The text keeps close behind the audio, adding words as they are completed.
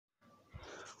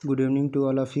Good evening to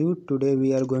all of you. Today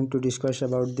we are going to discuss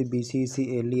about the BCECE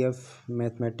LE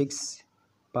mathematics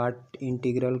part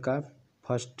integral का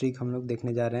first trick हम लोग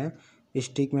देखने जा रहे हैं।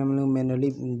 इस ट्रिक में हम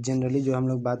लोग जनरली जो हम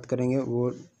लोग बात करेंगे वो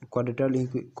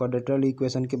क्वाड्रेटरल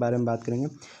इक्वेशन के बारे में बात करेंगे।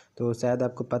 तो शायद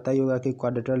आपको पता ही होगा कि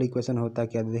क्वाड्रेटरल इक्वेशन होता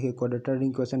क्या है। देखिए, क्वाड्रेटरल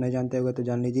इक्वेशन नहीं जानते होगा तो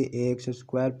जान लीजिए ax²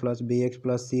 + bx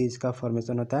 + c इसका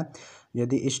फॉर्मेशन होता है।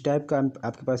 यदि इस टाइप का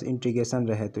आपके पास इंटीग्रेशन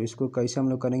रहे तो इसको कैसे हम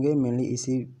लोग करेंगे, मेनली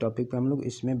इसी टॉपिक पे हम लोग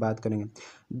इसमें बात करेंगे।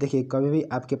 देखिए, कभी भी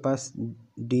आपके पास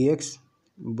dx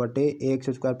बटे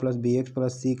ax² + bx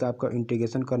 + c का आपका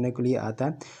इंटीग्रेशन करने के लिए आता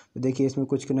है तो देखिए इसमें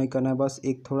कुछ नहीं करना है, बस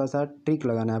एक थोड़ा सा ट्रिक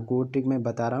लगाना है आपको। वो ट्रिक मैं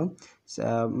बता रहा हूँ।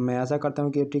 मैं आशा करता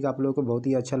हूँ कि ये ट्रिक आप लोगों को बहुत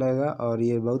ही अच्छा लगेगा और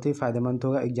ये बहुत ही फ़ायदेमंद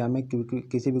होगा एग्जाम में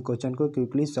किसी भी क्वेश्चन को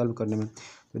क्विकली सॉल्व करने में।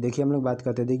 तो देखिए हम लोग बात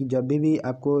करते हैं। देखिए,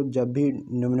 जब भी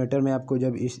नोमिनेटर में आपको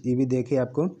जब ये भी देखे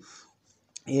आपको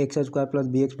ax² +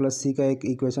 bx + c का एक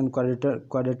इक्वेशन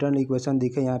क्वाड्रेटरल इक्वेशन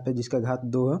दिखे यहाँ पे जिसका घात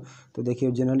 2 हो तो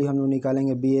देखिए जनरली हम लोग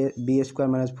निकालेंगे b²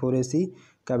 - 4ac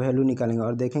का वैल्यू निकालेंगे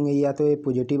और देखेंगे या तो ये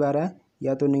पॉजिटिव आ रहा है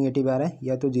या तो नेगेटिव आ रहा है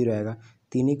या तो जीरो आएगा।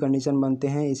 तीन ही कंडीशन बनते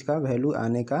हैं इसका वैल्यू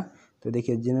आने का। तो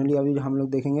देखिए जनरली अभी हम लोग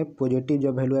देखेंगे पॉजिटिव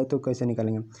जब वैल्यू आए तो कैसे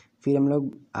निकालेंगे। फिर हम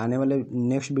लोग आने वाले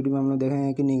नेक्स्ट वीडियो में हम लोग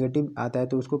देखेंगे कि नेगेटिव आता है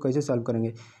तो उसको कैसे सॉल्व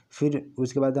करेंगे। फिर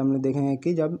उसके बाद हम लोग देखेंगे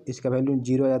कि जब इसका वैल्यू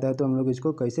जीरो आ जाता है तो हम लोग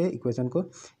इसको कैसे इक्वेशन को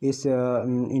इस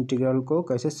इंटीग्रल को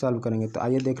कैसे सॉल्व करेंगे। तो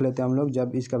आइए देख लेते हैं हम लोग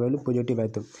जब इसका वैल्यू पॉजिटिव आए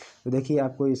तो देखिए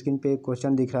आपको स्क्रीन पे एक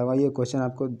क्वेश्चन दिख रहा होगा। ये क्वेश्चन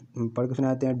आपको पढ़ के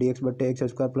सुनाते हैं। dx बटे x²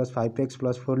 + 5x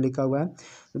 + 4 लिखा हुआ है।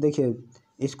 तो देखिए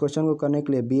इस क्वेश्चन को करने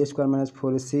के लिए b² -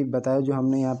 4ac बताया जो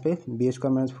हमने यहाँ पे b² -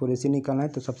 4ac निकालना है।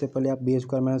 तो सबसे पहले आप b²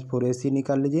 - 4ac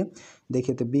निकाल लीजिए।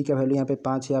 देखिए तो b का वैल्यू यहाँ पे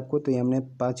 5 है आपको, तो ये हमने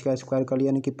 5 का स्क्वायर कर लिया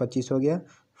यानी कि 25 हो गया।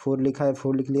 4 लिखा है,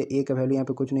 4 लिख लिया। a का वैल्यू यहाँ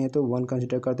पे कुछ नहीं है तो 1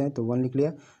 कंसिडर करते हैं तो 1 लिख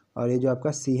लिया और ये जो आपका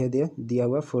c है दिया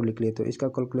हुआ 4 लिख लिया। तो इसका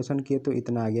कैलकुलेशन किए तो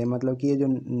इतना आ गया, मतलब कि ये जो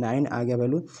 9 आ गया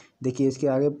वैल्यू। देखिए इसके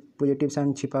आगे पॉजिटिव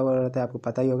साइन छिपा हुआ रहता है, आपको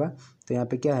पता ही होगा। तो यहाँ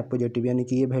पे क्या है पॉजिटिव, यानी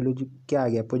कि ये वैल्यू क्या आ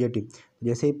गया पॉजिटिव।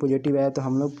 जैसे ही पॉजिटिव आया तो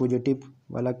हम लोग पॉजिटिव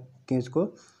वाला केस को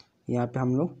यहाँ पे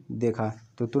हम लोग देखा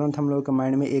तो तुरंत हम लोग के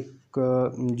माइंड में एक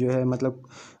जो है मतलब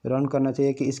रन करना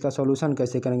चाहिए कि इसका सॉल्यूशन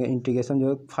कैसे करेंगे, इंटीग्रेशन जो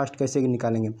है फास्ट कैसे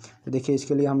निकालेंगे। तो देखिए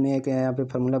इसके लिए हमने एक यहाँ पे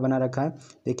फार्मूला बना रखा है।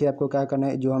 देखिए आपको क्या करना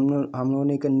है, जो हम लोगों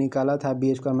ने निकाला था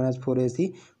b² - 4ac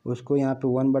उसको यहाँ पे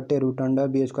 1/√अंडर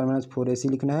b² - 4ac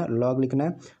लिखना है, लॉग लिखना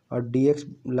है और dx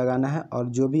लगाना है। और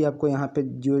जो भी आपको यहाँ पे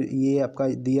जो ये आपका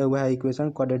दिया हुआ है इक्वेशन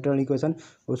क्वाड्रेटरल इक्वेशन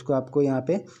उसको आपको यहाँ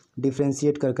पे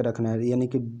डिफ्रेंशिएट करके रखना है, यानी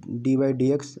कि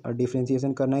dy/dx और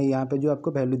डिफ्रेंशिएशन करना है यहाँ पे जो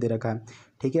आपको वैल्यू दे रखा है।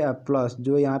 ठीक है, अब प्लस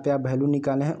जो यहाँ पे आप वैल्यू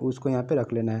निकाले हैं उसको यहाँ पे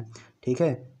रख लेना है। ठीक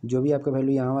है, जो भी आपका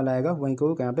वैल्यू यहाँ वाला आएगा वहीं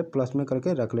को यहाँ पे प्लस में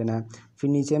करके रख लेना है। फिर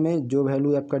नीचे में जो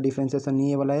वैल्यू आपका डिफ्रेंशिएशन नहीं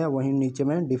है वाला है वहीं नीचे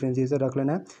में डिफ्रेंशिएशन रख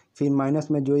लेना है। फिर माइनस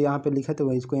में जो यहाँ पे लिखा है तो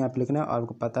वही इसको यहाँ पे लिखना है और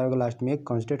आपको पता होगा लास्ट में एक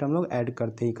कांस्टेंट हम लोग ऐड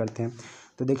करते हैं।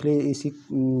 तो देख लीजिए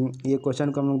ये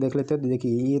क्वेश्चन को हम लोग देख लेते हैं। तो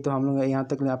देखिए ये तो हम लोग यहाँ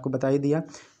तक आपको बता ही दिया।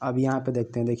 अब यहाँ पे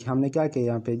देखते हैं। देखिए हमने क्या किया,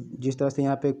 यहाँ पे जिस तरह से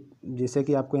यहाँ पे जैसे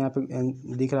कि आपको यहाँ पे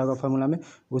दिख रहा होगा फार्मूला में,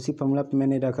 उसी फार्मूला पे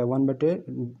मैंने रखा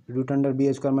 1/√अंडर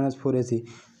b² - 4ac।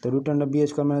 तो √अंडर b²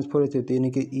 - 4ac तो यानी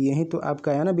कि यही तो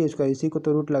आपका है ना b², इसी को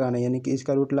तो रूट लगाना है, यानी कि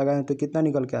इसका रूट लगाए तो कितना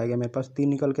निकल के आएगा, मेरे पास 3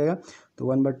 निकल के आएगा। तो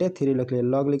 1/3 लिख लिया।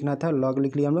 लॉग लिखना था, लॉग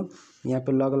लिख लिया हम लोग। यहाँ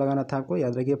पे लॉग लगाना था, आपको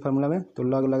याद रखिए फार्मूला में। तो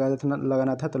लॉग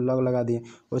लगाना था तो लॉग लगा दिए।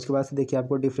 उसके बाद से देखिए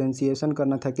आपको डिफ्रेंशिएशन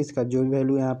करना था किसका, जो भी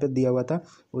वैल्यू यहाँ पे दिया हुआ था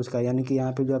उसका, यानी कि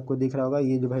यहाँ पे जो आपको दिख रहा होगा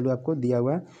ये जो वैल्यू आपको दिया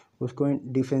हुआ है उसको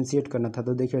डिफ्रेंशिएट करना था।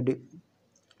 तो देखिए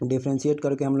डिफ्रेंशिएट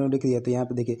करके हम लोग लिख दिया। तो यहाँ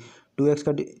पे देखिए 2x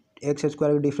का x²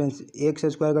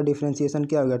 का डिफ्रेंशिएशन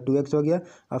क्या हो गया 2x हो गया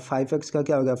और 5x का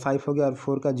क्या हो गया 5 हो गया और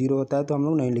 4 का 0 होता है तो हम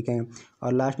लोग नहीं लिखेंगे।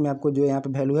 और लास्ट में आपको जो यहाँ पे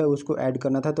वैल्यू है उसको ऐड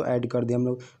करना था तो ऐड कर दिया हम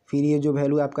लोग। फिर ये जो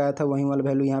वैल्यू आपका आया था वही वाला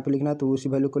वैल्यू यहाँ पे लिखना है तो उसी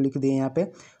वैल्यू को लिख दिए यहाँ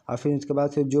पे। और फिर उसके बाद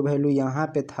से जो वैल्यू यहाँ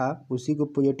पे था उसी को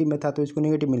पॉजिटिव में था तो इसको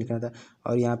नेगेटिव में लिखना था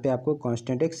और यहाँ पे आपको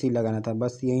कांस्टेंट एक c लगाना था।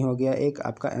 बस यही हो गया एक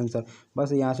आपका आंसर।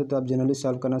 बस यहाँ से तो आप जनरली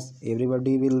सॉल्व करना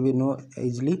everybody will be no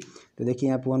easily. तो देखिए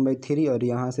यहाँ पे 1/3 और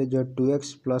यहाँ से जो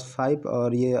 2x + 5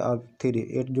 और ये और 3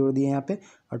 8 जोड़ दिए यहाँ पे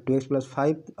और 2x +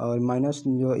 5 और माइनस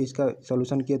जो इसका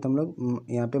सॉल्यूशन किया तो हम लोग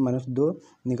यहाँ पे -2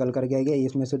 निकल करके आ गया।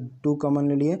 इसमें से 2 कॉमन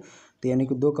ले लिए तो यानी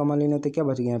कि 2 कॉमन लेने तो क्या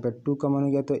बच गया, यहाँ पे 2 कॉमन हो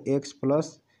गया तो x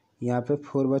प्लस यहाँ पे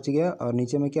 4 बच गया और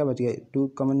नीचे में क्या बच गया 2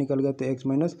 कॉमन निकल गया तो x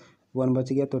 - 1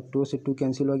 बच गया। तो 2 से 2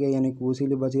 कैंसिल हो गया यानी कि उसी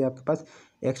लिए बच गया आपके पास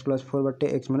x +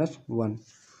 4/x - 1।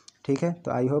 ठीक है,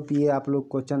 तो आई होप ये आप लोग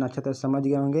क्वेश्चन अच्छा तरह समझ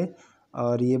गए होंगे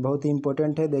और ये बहुत ही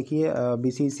इंपॉर्टेंट है। देखिए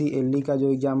BCECE LE का जो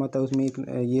एग्ज़ाम होता है उसमें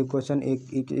ये क्वेश्चन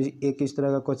एक इस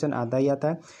तरह का क्वेश्चन आता ही आता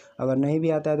है। अगर नहीं भी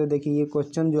आता है तो देखिए ये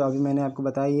क्वेश्चन जो अभी मैंने आपको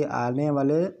बताया ये आने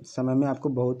वाले समय में आपको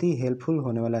बहुत ही हेल्पफुल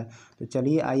होने वाला है। तो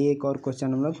चलिए आइए एक और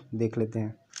क्वेश्चन हम लोग देख लेते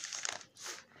हैं।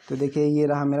 तो देखिए ये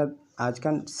रहा मेरा आज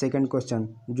का सेकंड क्वेश्चन,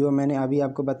 जो मैंने अभी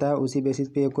आपको बताया उसी बेसिस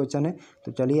पे ये क्वेश्चन है।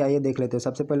 तो चलिए आइए देख लेते हैं।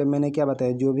 सबसे पहले मैंने क्या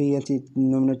बताया, जो भी ये चीज़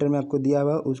नोमिनेटर में आपको दिया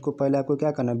हुआ उसको पहले आपको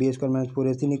क्या करना है, बी स्क्वायर माइनस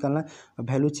 4ac निकालना है।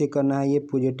 वैल्यू चेक करना है ये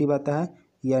पॉजिटिव आता है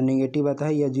या नेगेटिव आता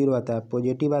है या जीरो आता है।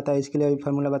 पॉजिटिव आता है इसके लिए अभी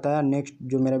फार्मूला बताया। नेक्स्ट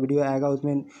जो मेरा वीडियो आएगा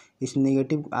उसमें इस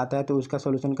नेगेटिव आता है तो उसका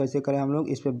सॉल्यूशन कैसे करें हम लोग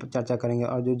इस पर चर्चा करेंगे,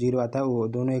 और जो जीरो आता है वो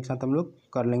दोनों एक साथ हम लोग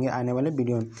कर लेंगे आने वाले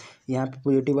वीडियो में। यहाँ पे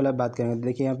पॉजिटिव वाला बात करेंगे।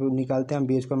 देखिए यहाँ पे निकालते हैं हम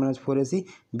B square minus 4ac।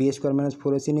 B square minus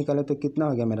 4ac निकाले तो कितना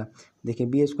हो गया मेरा, देखिए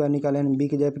बी स्क्वायर निकाले बी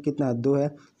की जगह पे कितना है 2 है,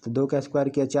 तो 2 का स्क्वायर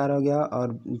किया 4 हो गया,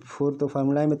 और 4 तो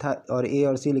फार्मूला में था, और ए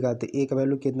और सी लिखा, तो ए का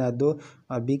वैल्यू कितना है 2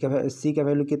 और सी का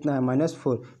वैल्यू कितना है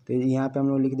 -4। तो यहाँ पे हम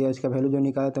लोग लिख दिया इसका वैल्यू जो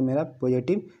निकाला तो मेरा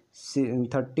पॉजिटिव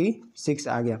 36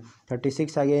 आ गया।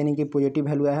 36 आ गया यानी कि पॉजिटिव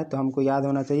वैल्यू आया है। तो हमको याद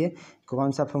होना चाहिए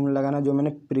कौन सा फार्मूला लगाना, जो मैंने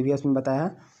प्रीवियस में बताया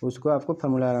है उसको आपको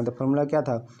फार्मूला लगाना। तो फार्मूला क्या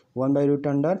था,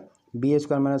 1/√अंडर B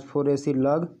square minus 4ac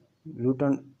log root,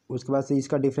 उसके बाद से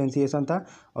इसका डिफ्रेंसिएशन था,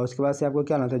 और उसके बाद से आपको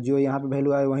क्या लाना था, जो यहाँ पे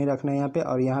वैल्यू आए वहीं रखना है यहाँ पे,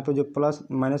 और यहाँ पे जो प्लस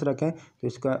माइनस रखें तो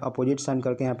इसका अपोजिट साइन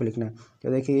करके यहाँ पे लिखना है।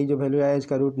 तो देखिए ये जो वैल्यू आया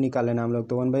इसका रूट निकाल लेना हम लोग।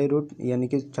 तो 1/रूट यानी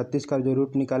कि 36 का जो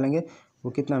रूट निकालेंगे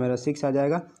वो कितना मेरा 6 आ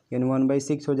जाएगा, यानी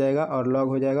 1/6 हो जाएगा, और लॉग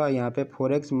हो जाएगा। और यहाँ पे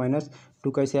 4x माइनस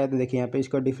 2 कैसे आया, तो देखिए यहाँ पे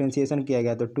इसका डिफ्रेंसिएशन किया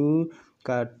गया तो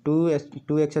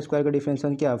 2x स्क्वायर का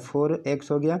डिफ्रेंसिएशन क्या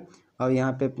 4x हो गया, और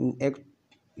यहाँ पे x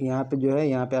यहाँ पे जो है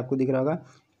यहाँ पे आपको दिख रहा होगा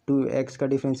 2x का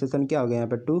डिफ्रेंसिएशन क्या हो गया यहाँ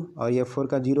पे 2, और ये 4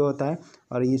 का 0 होता है,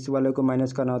 और इस वाले को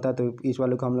माइनस करना होता है तो इस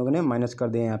वाले को हम लोगों ने माइनस कर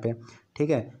दिया यहाँ पे, ठीक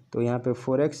है। तो यहाँ पे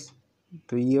 4x,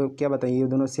 तो ये क्या बताइए ये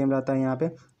दोनों सेम रहता है यहाँ पे,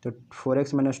 तो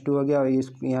 4x माइनस 2 हो गया, और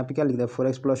इस यहाँ पे क्या लिखता है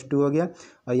 4x प्लस 2 हो गया,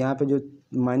 और यहाँ पे जो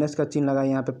माइनस का चिन्ह लगा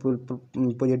यहाँ पे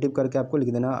पॉजिटिव करके आपको लिख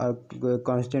देना, और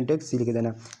कांस्टेंट x लिख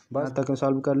देना। बस तक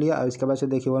सॉल्व कर लिया। और इसके बाद से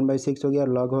देखिए 1/6 हो गया,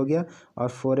 लॉग हो गया, और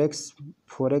 4x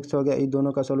हो गया। इस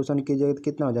दोनों का सोल्यूशन कीजिएगा तो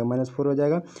कितना हो जाएगा -4 हो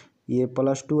जाएगा। ये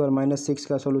 +2 और -6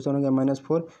 का सोल्यूशन हो गया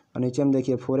 -4, और नीचे में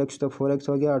देखिए 4x तो 4x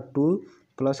हो गया, और 2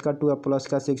 प्लस का 2 और प्लस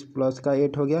का 6 प्लस का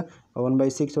 8 हो गया, और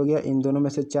 1/6 हो गया। इन दोनों में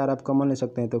से 4 आप कॉमन ले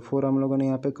सकते हैं, तो 4 हम लोगों ने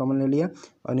यहाँ पे कॉमन ले लिया,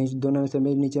 और दोनों में से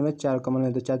नीचे में 4 कॉमन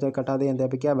ले, तो 4 कटा दें, यहाँ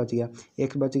पे क्या बच गया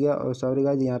x बच गया, और सॉरी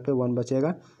गाइस यहाँ पे 1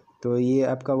 बचेगा। तो ये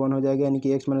आपका 1 हो जाएगा, यानी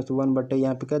कि x माइनस 1 बटे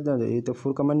यहाँ पे कितना, ये तो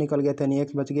 4 कॉमन निकल गया था, यानी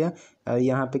x बच गया, और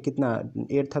यहाँ पे कितना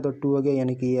 8 था तो 2 हो गया,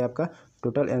 यानी कि ये आपका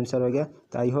टोटल आंसर हो गया।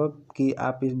 तो आई होप कि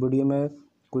आप इस वीडियो में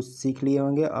कुछ सीख लिए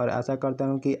होंगे, और आशा करता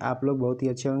हूँ कि आप लोग बहुत ही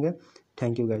अच्छे होंगे।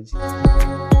 Thank you guys.